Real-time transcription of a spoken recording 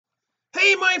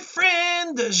Hey my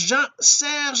friend,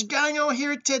 Jean-Serge Gagnon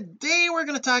here. Today we're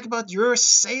going to talk about your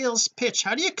sales pitch.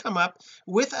 How do you come up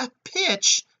with a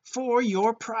pitch for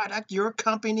your product, your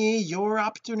company, your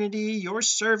opportunity, your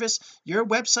service, your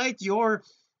website, your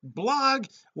blog,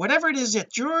 whatever it is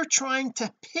that you're trying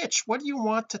to pitch? What do you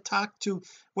want to talk to?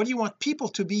 What do you want people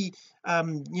to be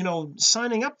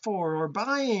signing up for or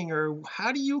buying? Or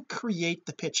how do you create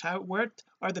the pitch? What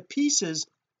are the pieces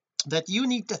that you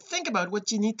need to think about,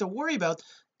 what you need to worry about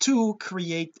to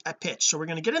create a pitch? So we're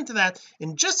going to get into that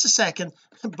in just a second,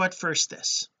 but first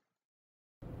this.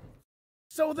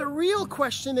 So the real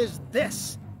question is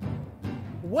this: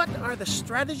 what are the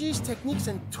strategies, techniques,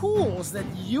 and tools that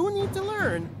you need to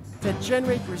learn to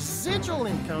generate residual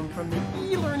income from the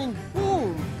e-learning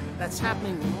boom that's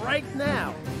happening right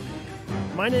now?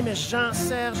 My name is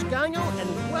Jean-Serge Gagnon,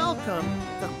 and welcome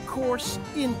to Course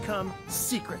Income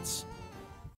Secrets.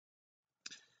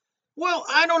 Well,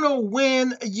 I don't know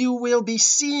when you will be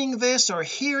seeing this or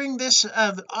hearing this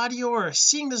audio, or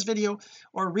seeing this video,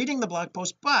 or reading the blog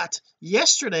post, but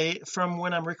yesterday, from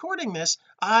when I'm recording this,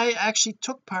 I actually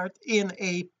took part in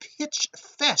a pitch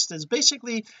fest. It's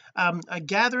basically a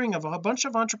gathering of a bunch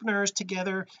of entrepreneurs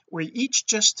together, where we each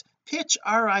just pitch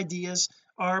our ideas,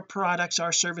 our products,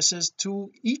 our services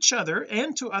to each other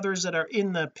and to others that are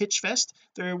in the pitch fest.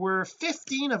 There were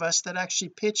 15 of us that actually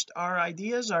pitched our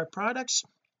ideas, our products,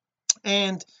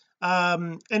 and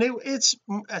it's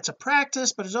a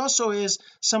practice, but it also is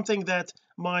something that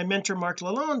my mentor Mark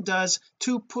Lalonde does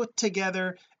to put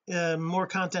together more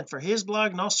content for his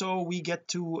blog. And also we get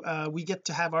to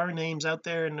have our names out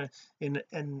there in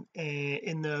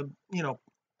the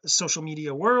social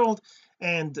media world,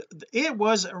 and it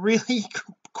was really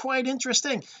quite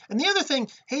interesting. And the other thing,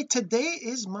 hey, today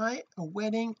is my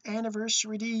wedding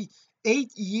anniversary,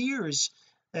 8 years.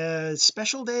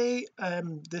 Special day.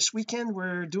 This weekend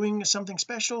we're doing something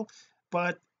special,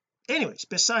 but anyways,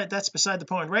 beside the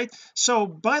point, right? So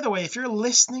by the way, if you're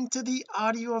listening to the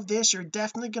audio of this, you're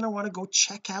definitely going to want to go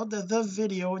check out the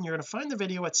video, and you're going to find the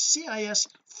video at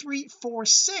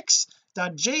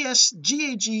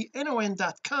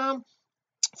cis346.jsgagnon.com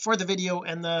for the video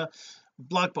and the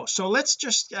blog post. So let's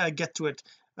just get to it.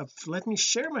 Let me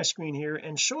share my screen here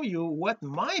and show you what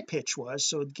my pitch was,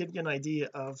 so to give you an idea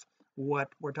of what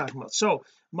we're talking about. So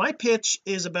my pitch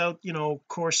is about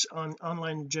course on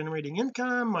online generating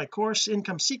income, my course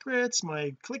Income Secrets,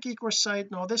 my Click eCourse site,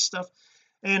 and all this stuff.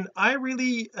 And I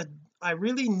really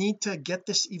need to get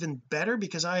this even better,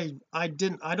 because I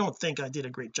don't think I did a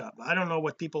great job. I don't know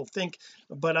what people think,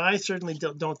 but I certainly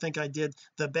don't think I did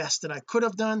the best that I could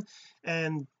have done.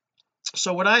 And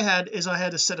so what I had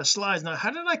a set of slides. Now,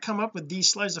 how did I come up with these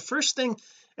slides? The first thing,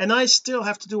 and I still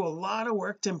have to do a lot of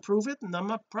work to improve it, and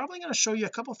I'm probably going to show you a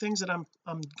couple things that I'm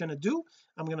going to do.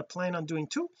 I'm going to plan on doing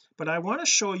too, but I want to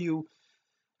show you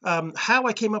how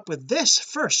I came up with this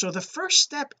first. So the first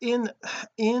step in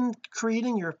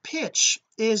creating your pitch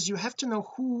is you have to know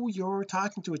who you're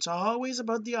talking to. It's always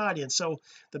about the audience. So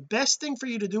the best thing for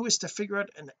you to do is to figure out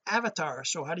an avatar.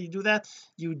 So how do you do that?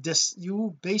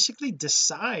 You basically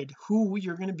decide who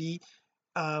you're going to be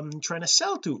trying to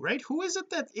sell to, right? Who is it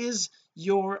that is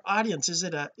your audience? Is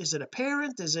it a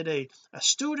parent? Is it a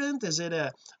student? Is it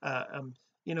a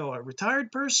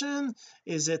retired person?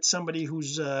 Is it somebody who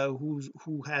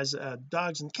has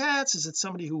dogs and cats? Is it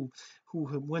somebody who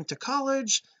went to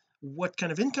college? What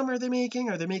kind of income are they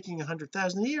making? Are they making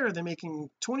 100,000 a year? Are they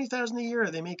making 20,000 a year? Are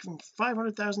they making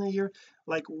 500,000 a year?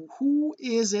 Like, who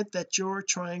is it that you're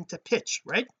trying to pitch,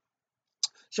 right?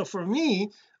 So for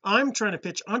me, I'm trying to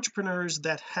pitch entrepreneurs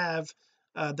that have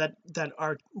that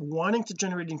are wanting to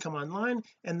generate income online,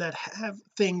 and that have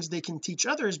things they can teach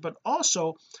others, but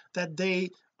also that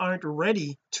they aren't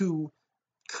ready to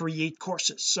create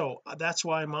courses. So that's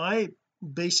why my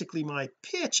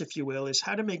pitch, if you will, is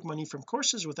how to make money from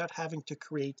courses without having to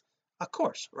create a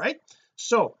course, right?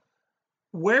 So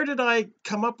where did I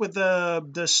come up with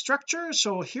the structure?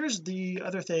 So here's the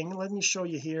other thing. Let me show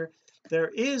you here. There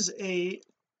is a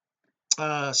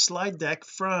slide deck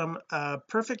from a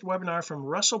perfect webinar from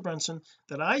Russell Brunson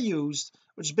that I used,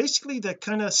 which is basically the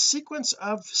kind of sequence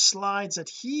of slides that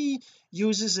he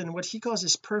uses in what he calls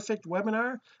his perfect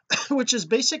webinar which is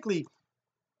basically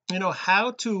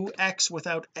how to X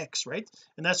without X, right?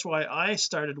 And that's why I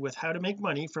started with how to make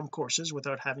money from courses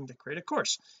without having to create a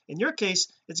course. In your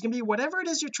case, it's going to be whatever it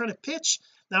is you're trying to pitch.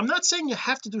 Now, I'm not saying you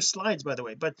have to do slides, by the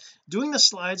way, but doing the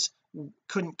slides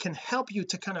can help you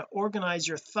to kind of organize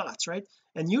your thoughts, right?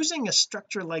 And using a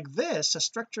structure like this, a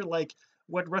structure like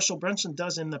what Russell Brunson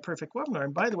does in the perfect webinar.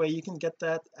 And by the way, you can get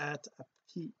that at a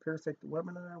perfect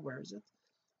webinar. Where is it?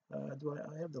 I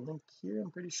have the link here,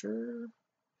 I'm pretty sure.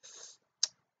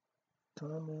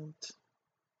 comment,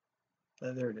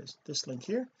 there it is, this link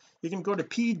here. You can go to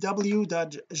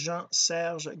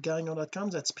pw.jeansergegagnon.com.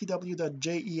 That's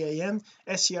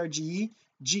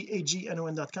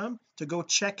pw.jeansergegagnon.com to go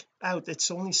check out.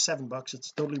 It's only $7.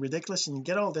 It's totally ridiculous, and you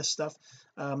get all this stuff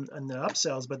and the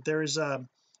upsells, but there is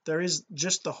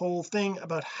just the whole thing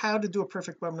about how to do a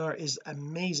perfect webinar is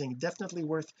amazing, definitely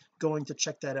worth going to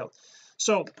check that out.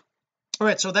 So all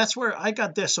right, so that's where I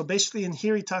got this. So basically in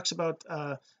here he talks about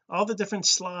all the different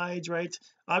slides, right?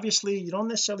 Obviously you don't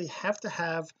necessarily have to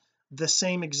have the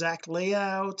same exact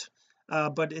layout,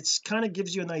 but it's kind of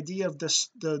gives you an idea of this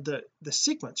the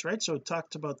sequence, right? So it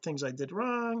talked about things I did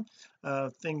wrong,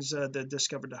 things that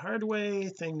discovered the hard way,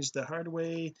 things the hard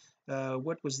way,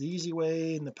 what was the easy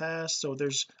way in the past. So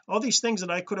there's all these things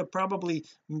that I could have probably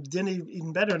done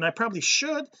even better, and I probably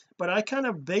should, but I kind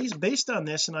of based on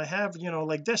this, and I have, you know,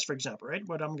 like this for example, right?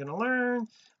 What I'm going to learn,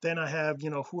 then I have, you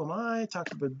know, who am I,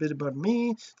 talk a bit about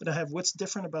me, then I have what's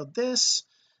different about this,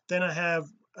 then I have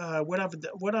what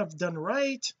I've done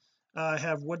right, I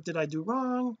have what did I do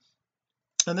wrong,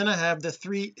 and then I have the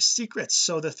 3 secrets.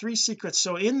 So the 3 secrets,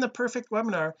 so in the perfect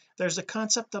webinar there's the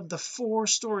concept of the 4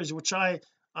 stories, which I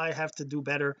have to do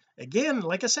better. Again,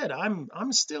 like I said,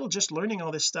 I'm still just learning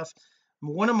all this stuff.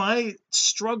 One of my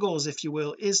struggles, if you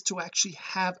will, is to actually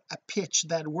have a pitch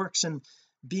that works, and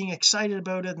being excited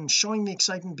about it and showing the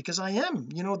excitement, because I am,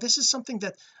 you know, this is something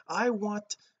that I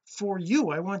want for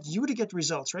you. I want you to get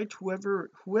results, right? Whoever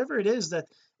it is that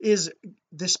is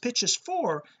this pitch is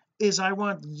for, is I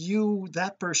want you,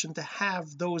 that person, to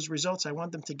have those results. I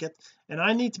want them to get, and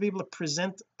I need to be able to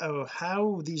present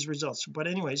how these results. But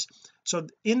anyways, so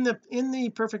in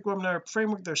the perfect webinar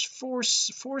framework there's four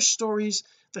stories.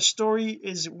 The story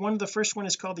is one of the first one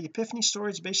is called the epiphany story.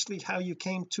 It's basically how you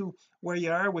came to where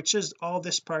you are, which is all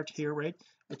this part here, right?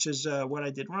 Which is what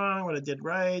I did wrong, what I did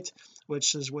right,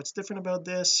 which is what's different about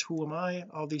this, who am I,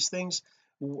 all these things,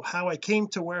 how I came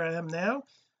to where I am now.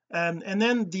 And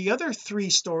then the other 3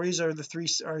 stories are the 3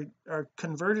 are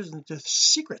converted into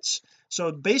secrets.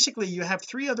 So basically you have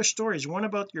 3 other stories, one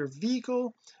about your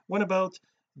vehicle, one about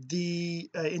the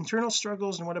internal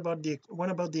struggles, and one about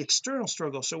the external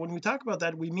struggles. So when we talk about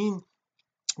that, we mean,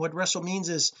 what Russell means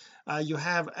is you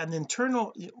have an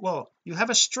internal, well, you have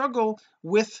a struggle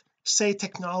with, say,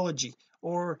 technology,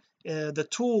 or the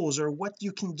tools, or what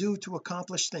you can do to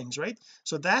accomplish things, right?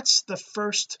 So that's the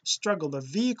first struggle, the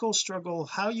vehicle struggle,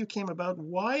 how you came about,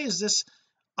 why is this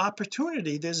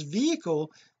opportunity, this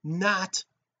vehicle, not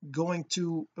going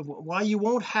to, why you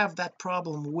won't have that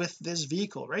problem with this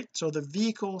vehicle, right? So the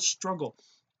vehicle struggle.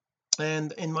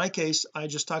 And in my case I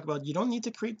just talk about, you don't need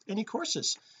to create any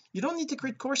courses. You don't need to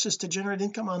create courses to generate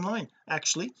income online.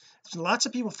 Actually, so lots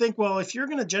of people think, well, if you're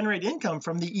going to generate income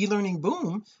from the e-learning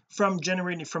boom, from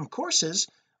generating from courses,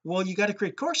 well, you got to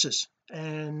create courses.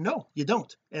 And no, you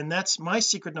don't. And that's my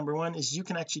secret number 1, is you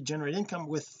can actually generate income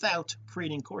without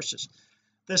creating courses.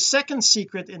 The second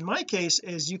secret in my case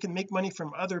is you can make money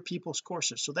from other people's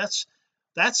courses. So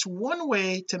that's one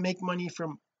way to make money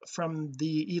from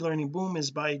the e-learning boom,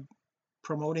 is by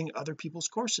promoting other people's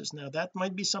courses. Now that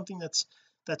might be something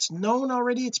that's known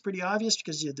already, it's pretty obvious,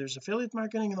 because there's affiliate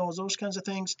marketing and all those kinds of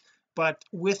things. But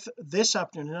with this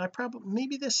opportunity, and I probably,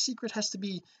 maybe this secret has to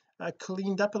be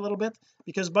cleaned up a little bit,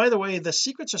 because by the way, the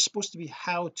secrets are supposed to be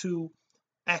how to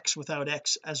X without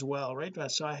X as well, right?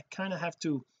 So I kind of have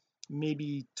to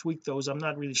maybe tweak those. I'm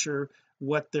not really sure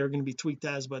what they're going to be tweaked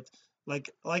as, but like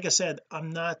I said,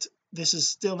 this is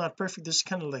still not perfect. This is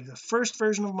kind of like the first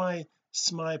version of my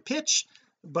pitch,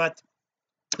 but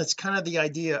it's kind of the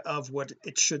idea of what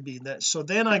it should be. So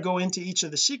then I go into each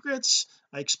of the secrets,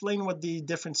 I explain what the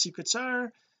different secrets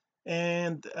are,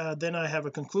 and then I have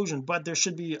a conclusion. But there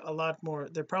should be a lot more,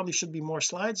 there probably should be more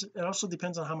slides. It also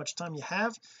depends on how much time you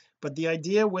have, but the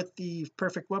idea with the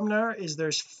perfect webinar is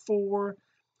there's 4,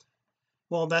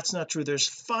 well, that's not true, there's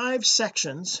 5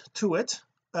 sections to it.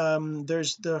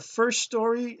 There's the first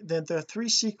story, then the 3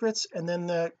 secrets, and then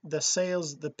the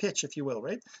sales, the pitch, if you will,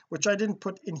 right? Which I didn't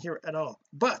put in here at all.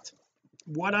 But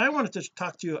what I wanted to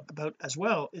talk to you about as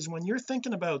well is when you're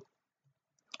thinking about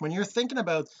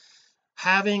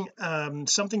having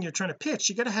something you're trying to pitch,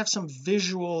 you got to have some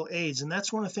visual aids, and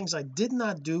that's one of the things I did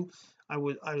not do.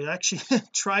 I actually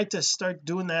tried to start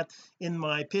doing that in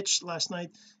my pitch last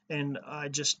night, and I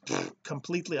just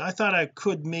completely, I thought I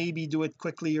could maybe do it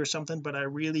quickly or something, but I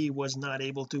really was not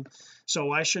able to.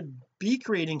 So I should be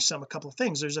creating a couple of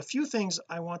things. There's a few things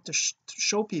I want to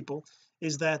show people,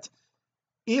 is that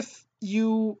if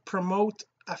you promote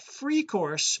a free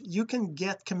course you can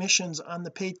get commissions on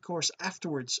the paid course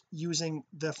afterwards using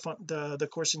the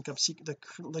course income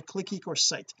the click ecourse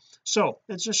site. So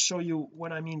let's just show you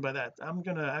what I mean by that. I'm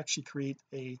going to actually create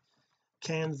a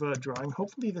Canva drawing.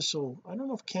 Hopefully this will, I don't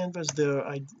know if Canva is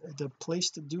the place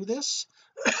to do this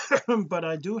but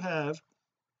I do have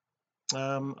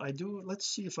let's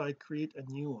see if I create a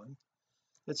new one.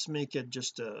 Let's make it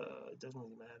just it doesn't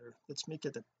really matter. Let's make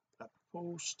it a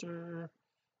poster.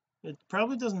 It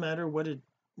probably doesn't matter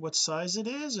what size it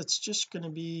is. It's just going to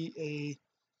be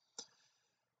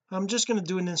I'm just going to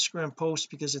do an Instagram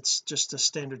post because it's just a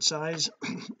standard size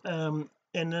and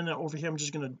then over here I'm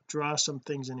just going to draw some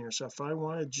things in here. So if I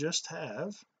want to just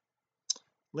have,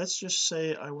 let's just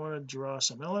say I want to draw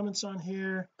some elements on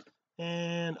here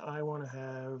and I want to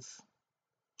have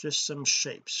just some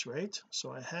shapes, right?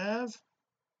 So I have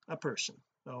a person.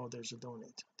 Oh, there's a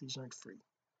donate. These aren't free.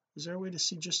 Is there a way to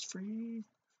see just free?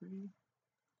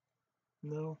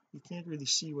 No, you can't really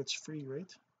see what's free,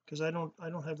 right? Because I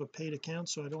don't have a paid account,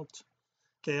 so I don't.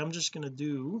 Okay, I'm just going to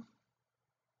do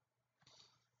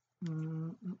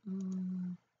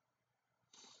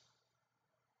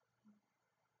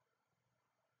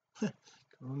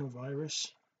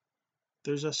coronavirus.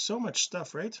 There's so much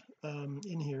stuff, right,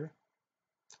 in here.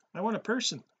 I want a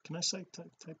person. Can I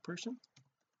type person?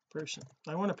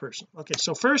 I want a person. Okay,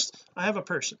 so first I have a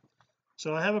person.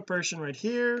 So I have a person right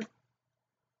here.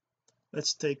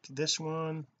 Let's take this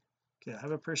one. Okay, I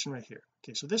have a person right here.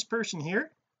 Okay, so this person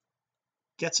here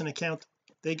gets an account.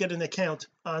 They get an account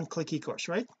on Click eCourse,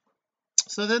 right?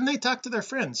 So then they talk to their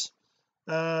friends.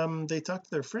 They talk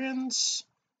to their friends.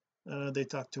 They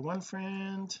talk to one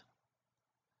friend,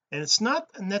 and it's not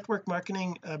a network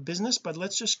marketing business, but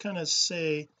let's just kind of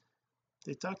say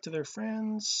they talk to their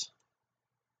friends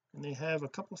and they have a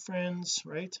couple friends,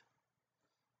 right?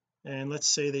 And let's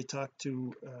say they talk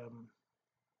to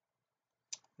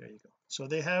there you go. So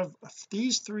they have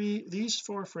these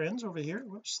four friends over here.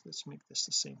 Whoops, let's make this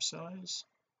the same size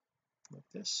like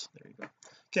this. There you go.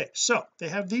 Okay, so they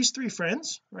have these three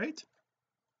friends, right?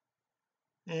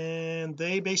 And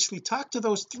they basically talk to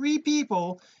those three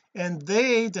people and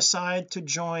they decide to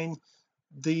create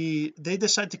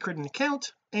an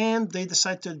account, and they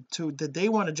decide that they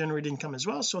want to generate income as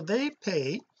well. So they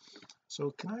pay,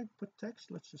 so can I put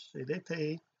text? Let's just say they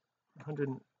pay 100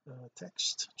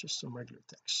 text, just some regular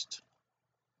text.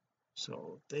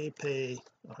 So they pay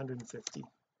 150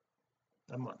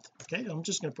 a month. Okay, I'm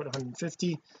just going to put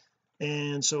 150,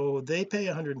 and so they pay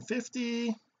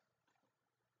 150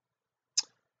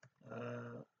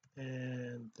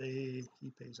 and he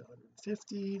pays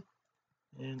 150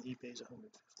 and he pays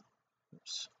 150.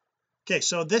 Oops. Okay,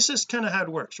 so this is kind of how it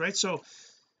works, right? So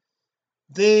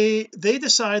they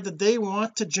decide that they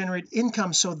want to generate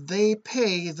income, so they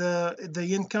pay the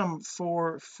income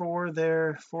for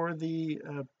the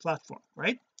platform,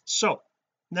 right? So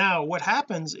now what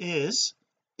happens is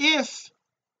if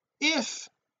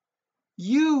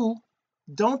you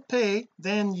don't pay,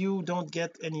 then you don't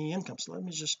get any income. So let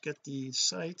me just get the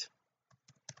site.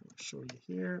 I'll show you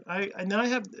here. I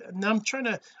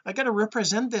got to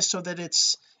represent this so that it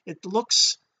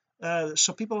looks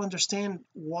so people understand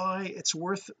why it's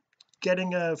worth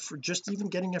getting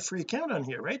getting a free account on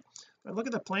here, right? But look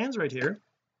at the plans right here.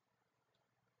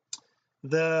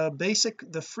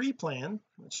 The free plan,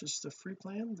 which is the free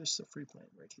plan, this is the free plan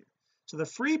right here. So the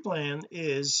free plan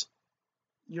is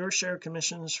your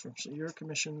commissions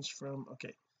from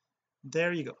okay,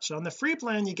 there you go. So on the free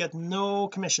plan you get no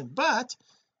commission, but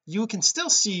you can still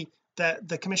see that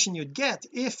the commission you'd get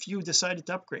if you decided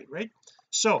to upgrade, right?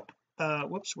 So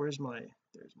whoops, there's my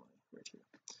right here.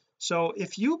 So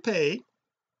if you pay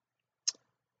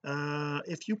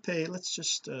let's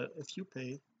just if you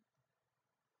pay,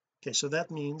 okay, so that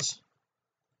means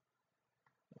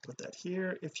I'll put that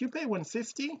here. If you pay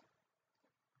 150,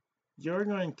 you're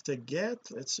going to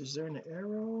get, is there an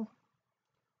arrow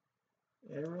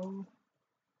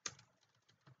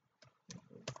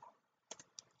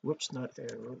whoops, not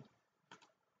arrow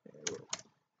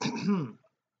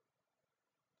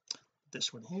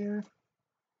this one here,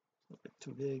 a bit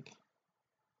too big.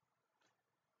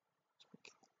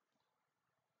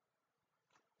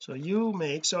 So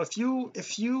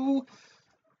if you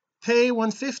pay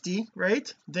 150,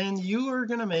 right, then you are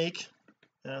going to make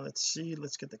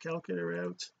let's get the calculator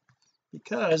out,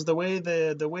 because the way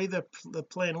the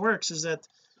plan works is that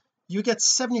you get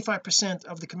 75%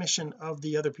 of the commission of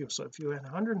the other people. So if you had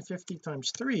 150 times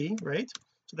 3, right,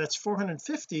 so that's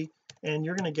 450, and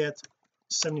you're going to get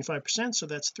 75%, so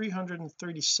that's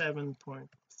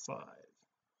 337.5.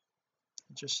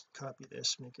 Just copy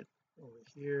this, make it over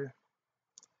here,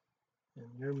 and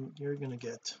you're going to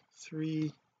get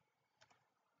 3,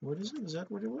 what is that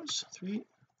what it was,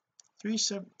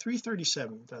 337.5,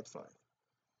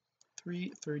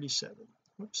 337,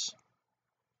 whoops,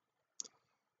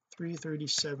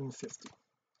 337.50.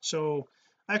 So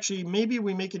actually maybe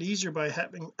we make it easier by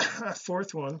having a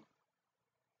fourth one.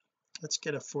 Let's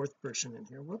get a fourth person in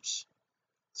here, whoops,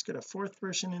 let's get a fourth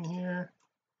person in here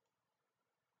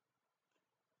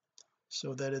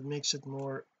so that it makes it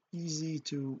more easy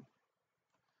to,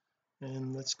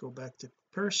 and let's go back to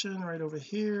person right over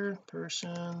here,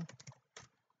 person.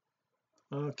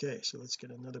 Okay, so let's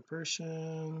get another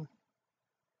person.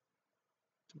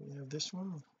 Do we have this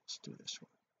one? Let's do this one.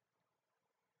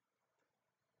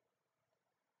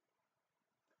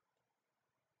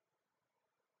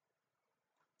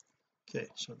 Okay,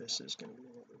 so this is going to be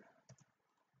another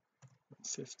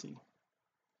 150.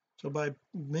 So by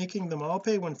making them all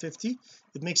pay 150,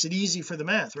 it makes it easy for the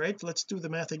math, right? Let's do the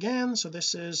math again. So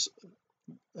this is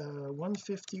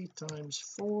 150 times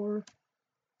 4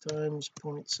 times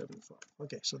 0.75.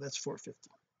 Okay, so that's 450.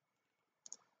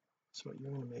 So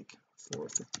you're going to make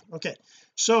 450. Okay,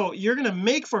 so you're going to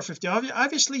make 450.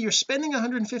 Obviously you're spending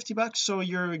 150 bucks, so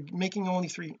you're making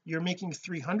you're making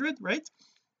 300, right?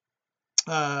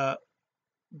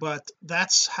 But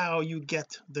that's how you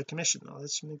get the commission. Now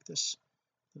let's make this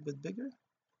a bit bigger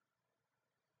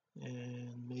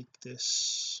and make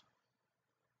this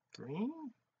green.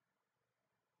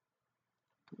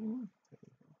 There you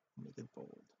go, make it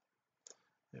bold,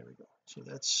 there we go.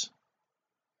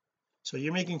 So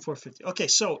you're making 450. Okay,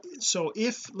 so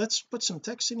if, let's put some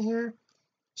text in here.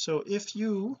 So if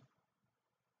you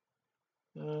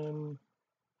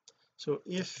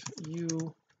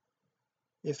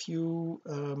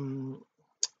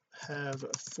have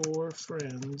 4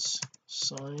 friends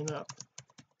sign up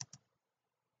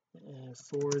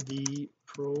for the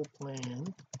pro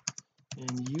plan,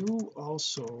 and you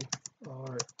also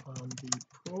are on the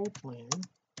pro plan,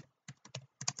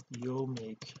 you'll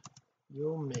make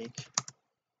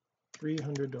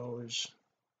 $300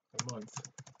 a month.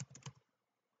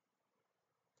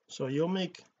 So you'll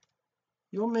make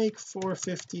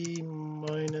 450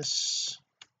 minus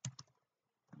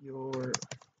your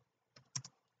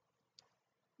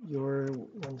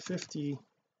 150,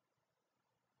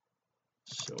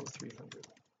 so 300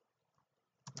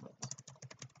 a month,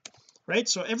 right?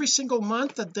 So every single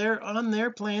month that they're on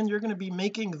their plan, you're going to be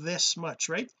making this much,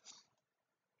 right?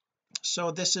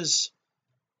 So this is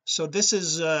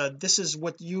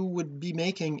what you would be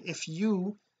making if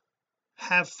you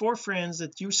have 4 friends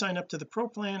that you sign up to the pro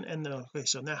plan. And okay,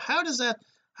 so now how does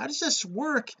this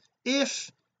work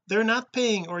if they're not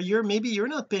paying, or maybe you're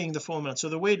not paying the full amount? So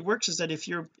the way it works is that if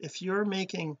you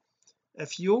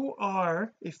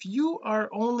are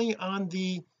only on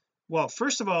the, well,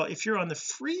 first of all, if you're on the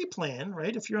free plan,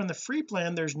 right, if you're on the free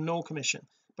plan, there's no commission.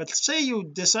 But say you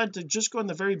decide to just go on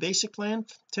the very basic plan,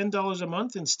 $10 a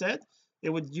month instead,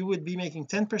 you would be making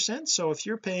 10%. So if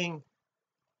you're paying,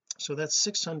 so that's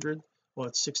 600, well,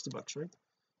 it's 60 bucks, right?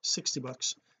 60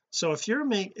 bucks. So if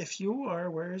you are,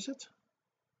 where is it?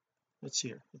 It's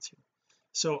here.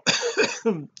 So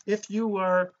if you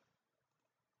are,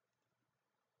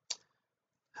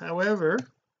 however,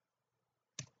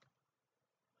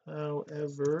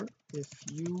 if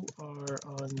you are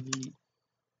on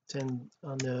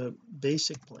the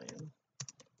basic plan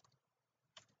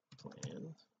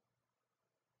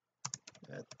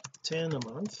at 10 a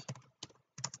month,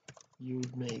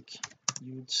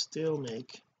 you'd still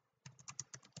make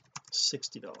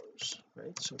 $60,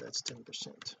 right? So that's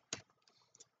 10%.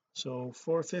 So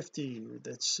 450,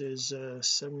 that is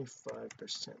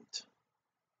 75%,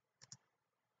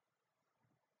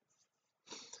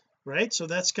 right? So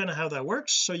that's kind of how that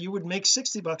works. So you would make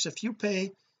 60 bucks if you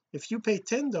pay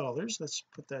 $10. Let's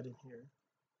put that in here.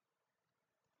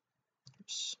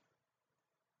 Oops.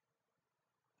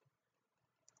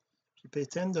 If you pay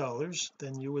 $10,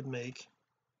 then you would move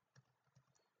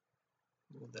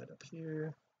that up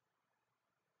here,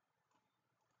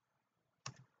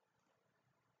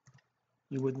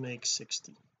 you would make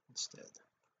 60 instead.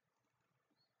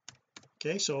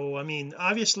 Okay, so I mean,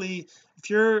 obviously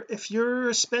if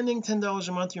you're spending $10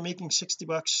 a month, you're making 60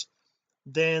 bucks,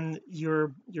 then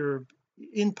your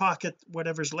in pocket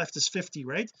whatever's left is 50,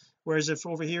 right? Whereas if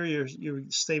over here you're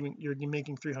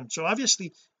making 300. So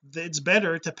obviously it's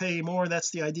better to pay more. That's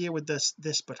the idea with this.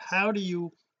 But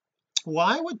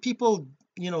why would people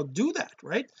do that,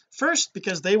 right? First,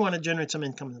 because they want to generate some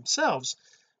income themselves,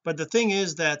 but the thing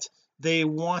is that they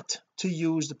want to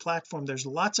use the platform. There's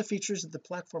lots of features that the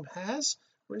platform has.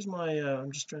 Where's my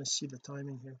I'm just trying to see the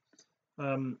timing here.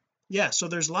 yeah, so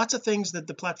there's lots of things that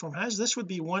the platform has. This would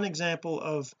be one example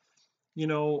of, I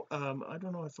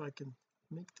don't know if I can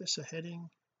make this a heading.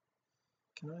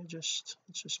 Can I just,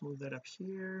 let's just move that up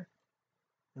here,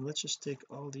 and let's just take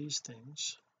all these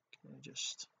things. Can I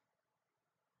just,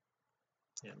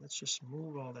 yeah, let's just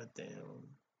move all that down,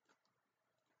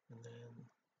 and then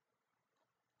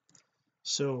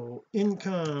so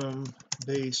income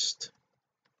based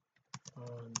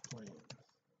on plan.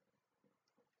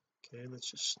 Okay, let's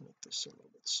just make this a little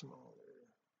bit smaller.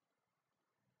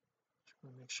 Just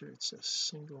want to make sure it's a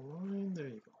single line. There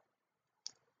you go.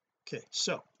 Okay,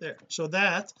 so there, so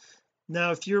that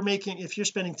now if you're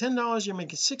spending $10, you're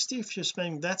making 60. If you're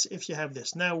spending, that's if you have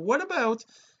this. Now what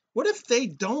if they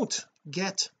don't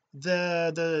get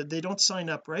they don't sign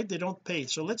up, right? They don't pay.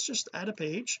 So let's just add a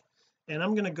page, and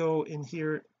I'm going to go in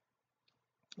here,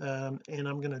 and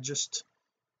I'm going to just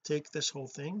take this whole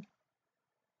thing.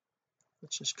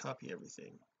 Let's just copy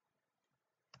everything,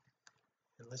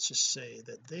 and let's just say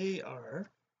that they are,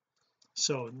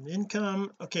 so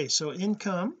income. Okay, so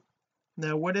income.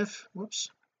 Now what if, whoops,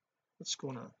 what's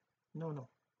going on? No.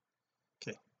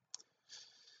 Okay,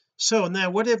 so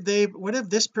now what if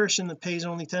this person pays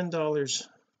only $10,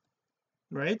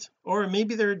 right? Or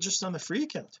maybe they're just on the free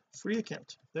account.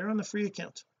 They're on the free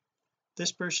account.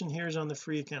 This person here is on the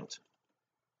free account.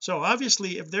 So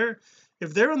obviously if they're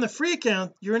on the free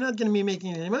account, you're not going to be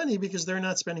making any money because they're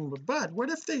not spending. But what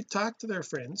if they talk to their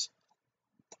friends?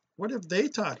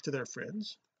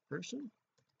 Person,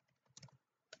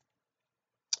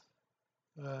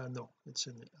 no, it's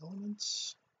in the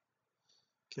elements.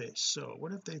 Okay, so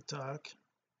what if they talk,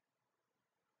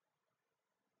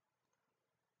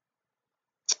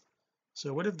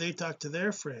 to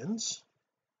their friends,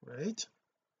 right?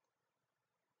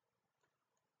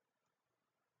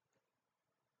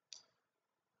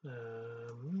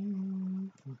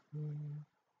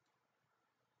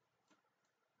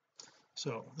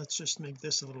 So let's just make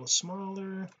this a little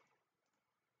smaller,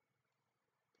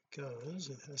 because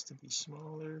it has to be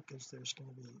smaller because there's going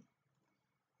to be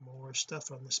more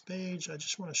stuff on this page. I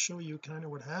just want to show you kind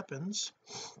of what happens.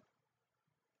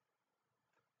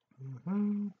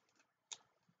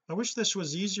 I wish this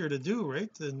was easier to do,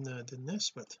 right, than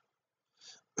this, but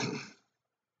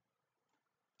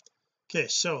okay,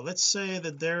 so let's say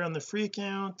that they're on the free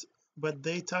account, but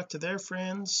they talk to their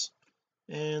friends,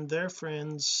 and their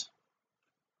friends,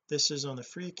 this is on the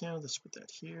free account. Let's put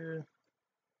that here.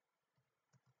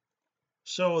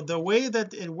 So the way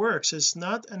that it works is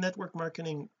not a network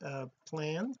marketing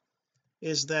plan,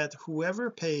 is that whoever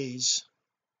pays,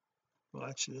 well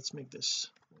actually let's make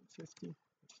this 150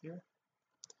 here.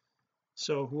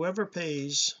 So whoever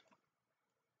pays,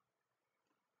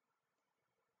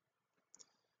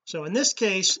 so in this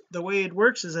case the way it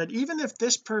works is that even if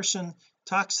this person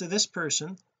talks to this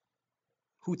person,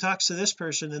 who talks to this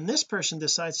person, and this person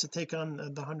decides to take on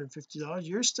the $150,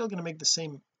 you're still going to make the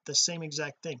same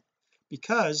exact thing,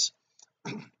 because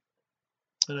I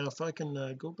don't know if I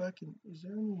can go back, and is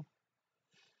there any,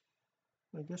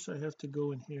 I guess I have to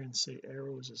go in here and say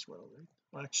arrows as well, right?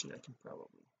 Well, actually I can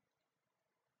probably,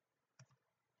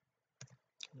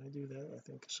 can I do that? I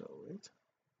think so, right?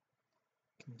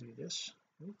 Can do this,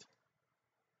 right?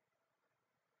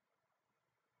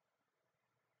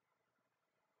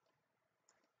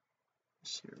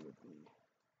 This here would be,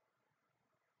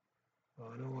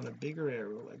 oh, I don't want a bigger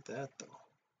arrow like that though.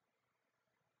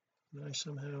 Can I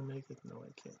somehow make it? No,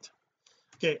 I can't.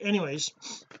 Okay, anyways,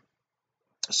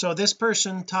 so this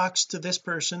person talks to this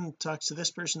person, this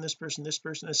person,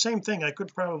 the same thing. I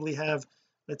could probably have,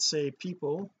 let's say,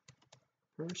 people,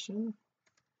 person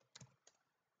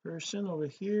over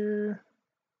here,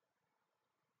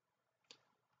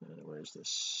 where's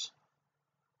this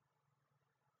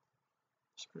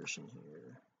person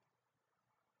here,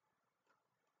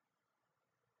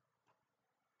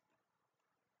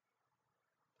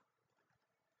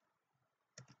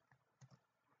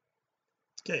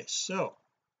 okay, so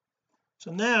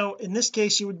now in this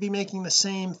case you would be making the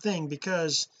same thing,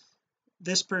 because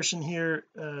this person here,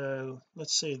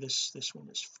 let's say this one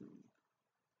is free,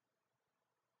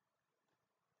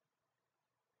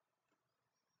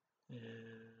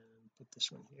 and put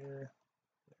this one here.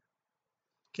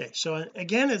 Okay, so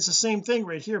again it's the same thing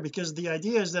right here, because the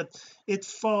idea is that it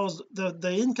falls,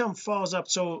 the income falls up.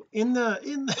 So in the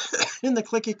in the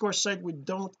Click eCourse site, we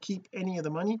don't keep any of the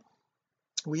money.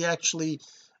 We actually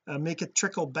make it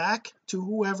trickle back to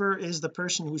whoever is the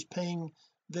person who's paying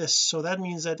this. So that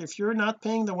means that if you're not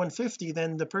paying the 150,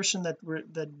 then the person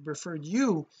that referred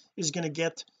you is going to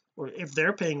get or if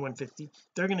they're paying 150,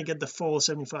 they're going to get the full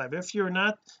 75. If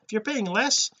you're paying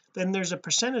less, then there's a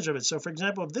percentage of it. So for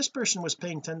example, if this person was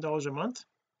paying $10 a month,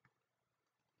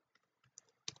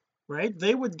 right,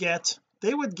 they would get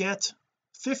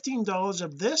 $15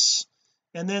 of this,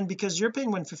 and then because you're paying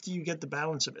 150, you get the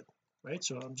balance of it, right?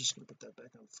 So I'm just going to put that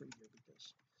back on free here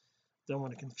because I don't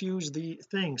want to confuse the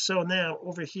thing. So now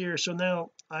over here, so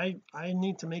now I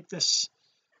need to make this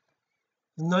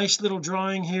nice little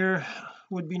drawing here.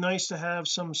 Would be nice to have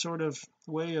some sort of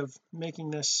way of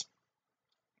making this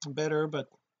better, but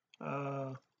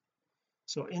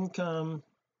so income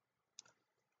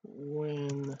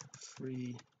when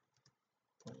free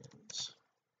plans.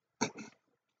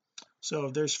 So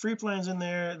if there's free plans in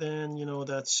there, then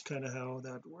that's kind of how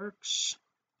that works.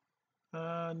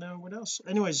 Now what else?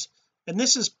 Anyways, and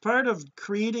this is part of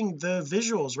creating the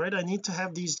visuals, right? I need to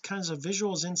have these kinds of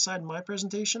visuals inside my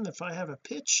presentation. If I have a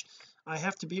pitch, I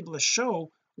have to be able to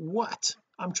show what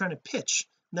I'm trying to pitch.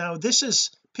 Now this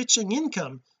is pitching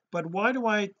income, but why do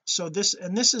I, so this,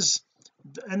 and this is,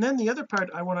 and then the other part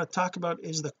I want to talk about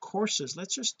is the courses.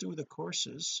 Let's just do the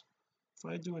courses. If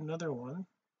I do another one,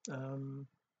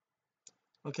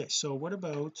 okay, so what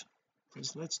about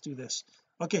this? Let's do this.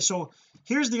 Okay, so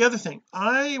here's the other thing.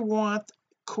 I want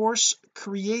course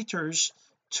creators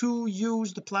to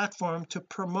use the platform to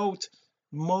promote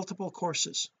multiple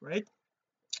courses, right?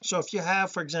 So if you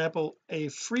have, for example, a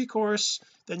free course,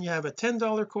 then you have a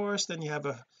 $10 course, then you have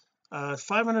a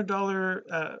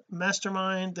 $500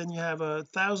 mastermind, then you have a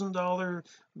 $1,000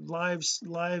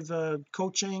 live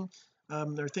coaching,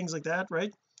 or things like that,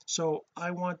 right? So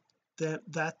I want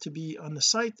that to be on the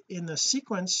site in a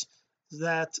sequence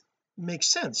that makes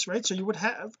sense, right? So you would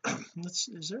have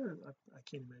is there, I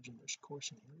can't imagine there's a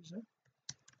course in here. Is there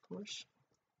a course?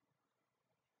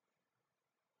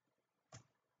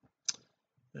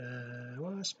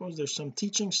 Well, I suppose there's some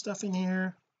teaching stuff in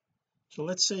here. So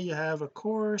let's say you have a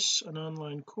course, an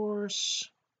online course.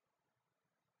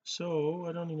 So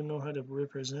I don't even know how to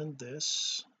represent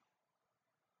this.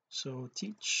 So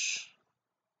teach,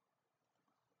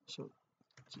 so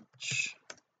teach.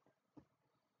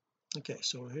 Okay,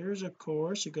 so here's a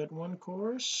course. You got one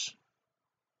course.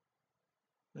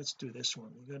 Let's do this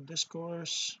one. You got this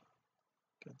course,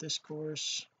 got this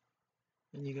course,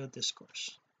 and you got this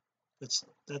course.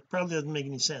 That probably doesn't make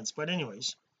any sense, but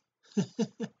anyways. So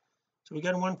we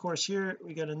got one course here,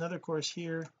 we got another course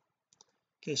here.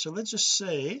 Okay, so let's just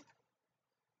say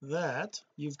that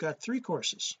you've got 3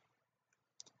 courses,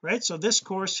 right? So this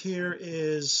course here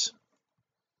is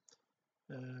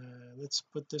let's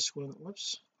put this one,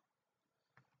 whoops,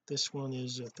 this one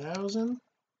is 1,000.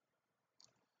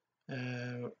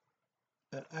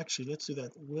 Actually, let's do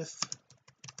that with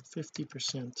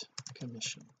 50%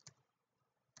 commission.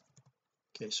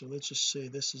 Okay, so let's just say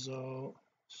this is all,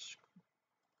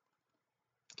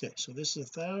 okay, so this is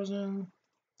 1,000.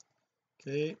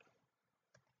 Okay,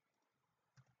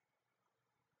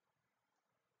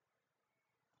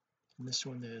 and this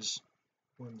one is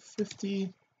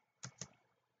 150,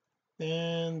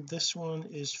 and this one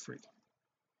is free.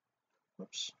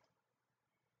 Whoops,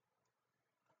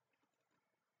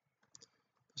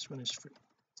 this one is free.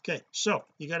 Okay, so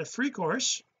you got a free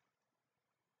course.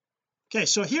 Okay,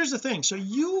 so here's the thing. So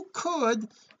you could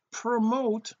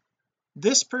promote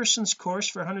this person's course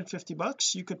for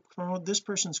 $150. You could promote this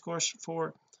person's course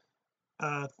for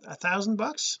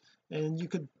 $1,000, and you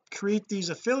could create these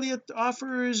affiliate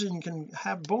offers, and you can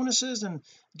have bonuses and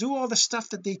do all the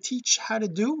stuff that they teach how to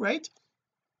do, right?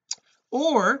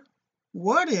 Or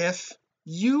what if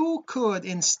you could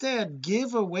instead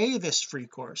give away this free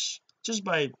course just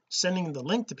by sending the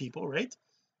link to people, right?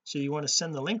 So you want to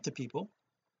send the link to people,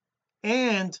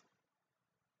 and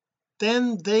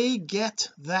then they get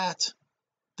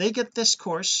this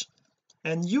course,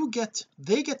 and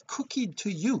they get cookied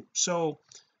to you. So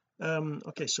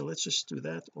okay, so let's just do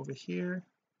that over here.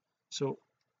 So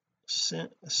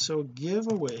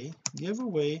give away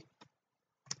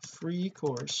free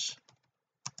course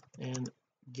and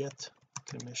get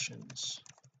commissions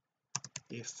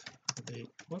if they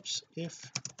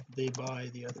buy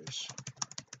the others.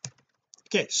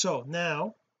 Okay, so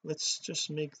now let's just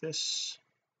make this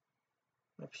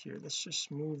up here. Let's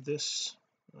just move this.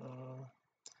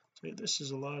 So this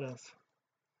is a lot of,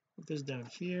 put this down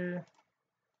here,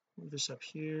 move this up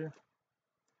here,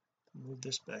 move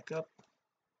this back up.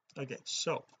 Okay,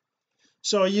 so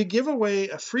you give away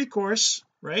a free course,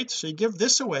 right? So you give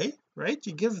this away, right?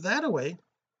 You give that away,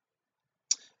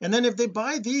 and then if they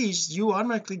buy these, you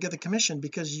automatically get the commission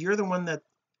because you're the one that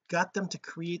got them to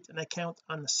create an account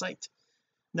on the site.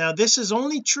 Now this is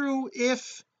only true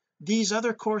if these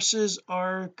other courses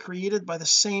are created by the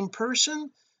same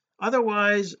person.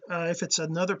 Otherwise if it's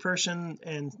another person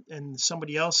and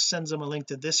somebody else sends them a link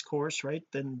to this course, right,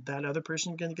 then that other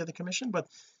person is going to get the commission. But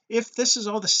if this is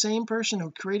all the same person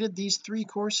who created these 3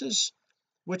 courses,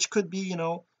 which could be, you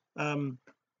know,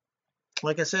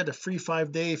 like I said, a free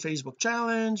 5-day Facebook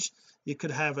challenge, you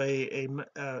could have a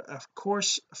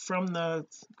course from the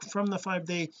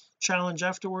 5-day challenge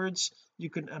afterwards,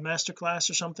 you could a masterclass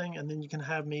or something, and then you can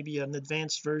have maybe an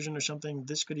advanced version or something.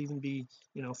 This could even be,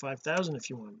 you know, 5,000 if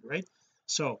you want, right?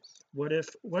 So what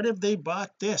if they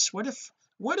bought this? What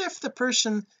if the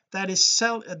person that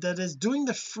is doing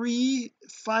the free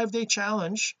 5-day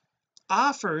challenge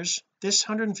offers this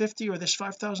 $150 or this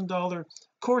 $5,000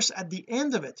 course at the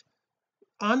end of it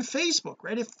on Facebook,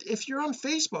 right? If you're on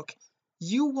Facebook,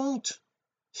 you're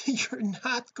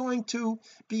not going to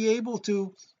be able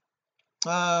to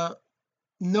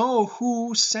know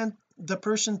who sent the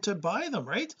person to buy them,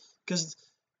 right? Because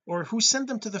or who sent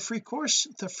them to the free course,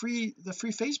 the free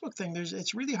Facebook thing.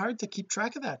 It's really hard to keep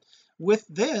track of that. With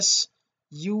this,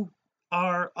 you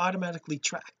are automatically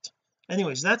tracked.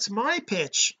 Anyways, that's my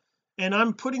pitch, and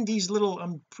I'm putting these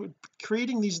little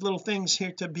creating these little things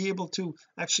here to be able to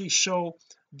actually show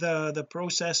the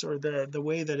process or the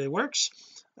way that it works.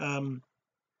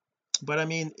 But I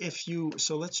mean, if you,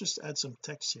 so let's just add some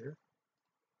text here.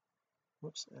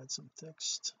 Whoops, add some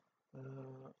text.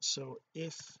 So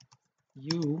if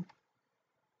you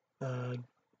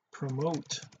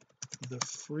promote the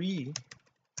free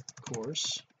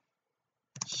course,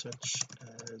 such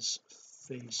as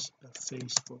a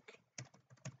Facebook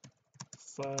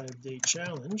 5-day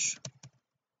challenge,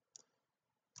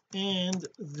 and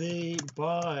they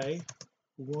buy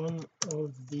one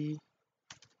of the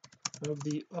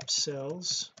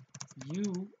upsells,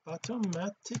 you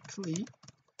automatically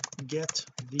get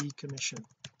the commission.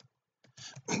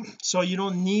 So you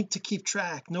don't need to keep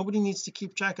track. Nobody needs to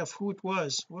keep track of who it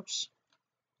was. Whoops,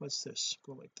 what's this?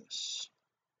 Go like this.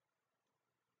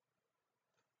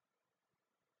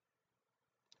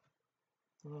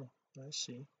 Oh, I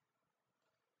see.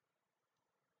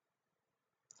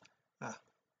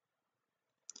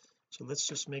 So let's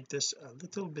just make this a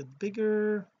little bit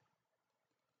bigger.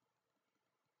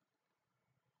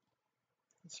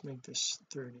 Let's make this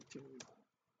 32.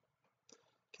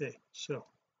 Okay, so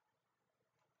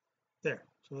there,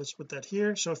 so let's put that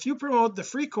here. So if you promote the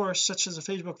free course, such as a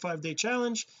Facebook 5-day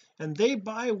challenge, and they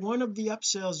buy one of the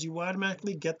upsells, you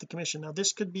automatically get the commission. Now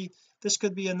this could be a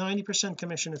 90%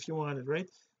 commission if you wanted, right?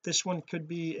 This one could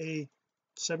be a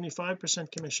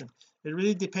 75% commission. It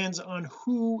really depends on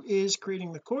who is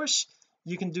creating the course.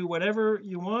 You can do whatever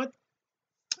you want,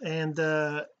 and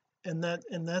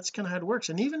that's kind of how it works.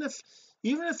 And even if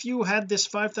you had this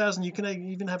 5,000, you can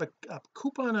even have a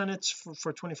coupon on it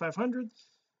for 2,500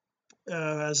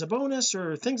 as a bonus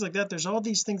or things like that. There's all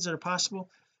these things that are possible,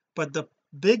 but the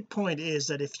big point is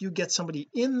that if you get somebody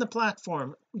in the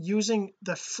platform using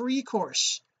the free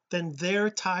course, then they're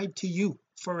tied to you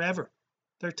forever.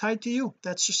 They're tied to you.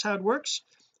 That's just how it works,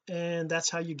 and that's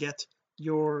how you get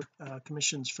your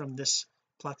commissions from this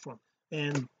platform.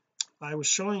 And I was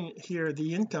showing here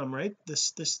the income, right,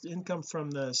 this income from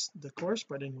the course.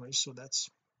 But anyway, so that's,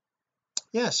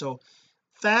 yeah, so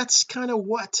that's kind of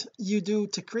what you do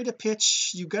to create a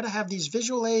pitch. You got to have these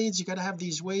visual aids, you got to have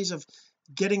these ways of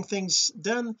getting things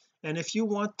done. And if you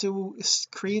want to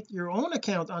create your own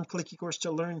account on Click eCourse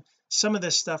to learn some of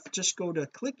this stuff, just go to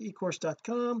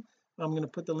clickecourse.com. I'm going to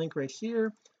put the link right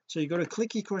here. So you go to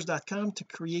clickecourse.com to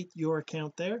create your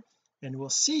account there, and we'll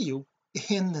see you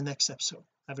in the next episode.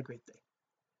 Have a great day.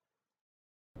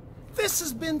 This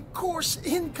has been Course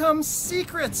Income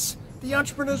Secrets, the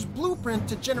entrepreneur's blueprint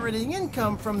to generating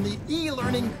income from the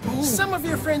e-learning boom. Some of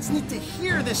your friends need to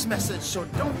hear this message, so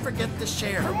don't forget to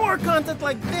share. For more content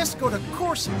like this, go to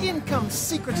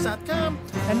CourseIncomeSecrets.com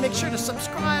and make sure to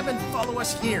subscribe and follow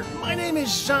us here. My name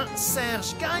is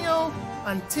Jean-Serge Gagnon.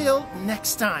 Until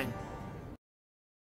next time.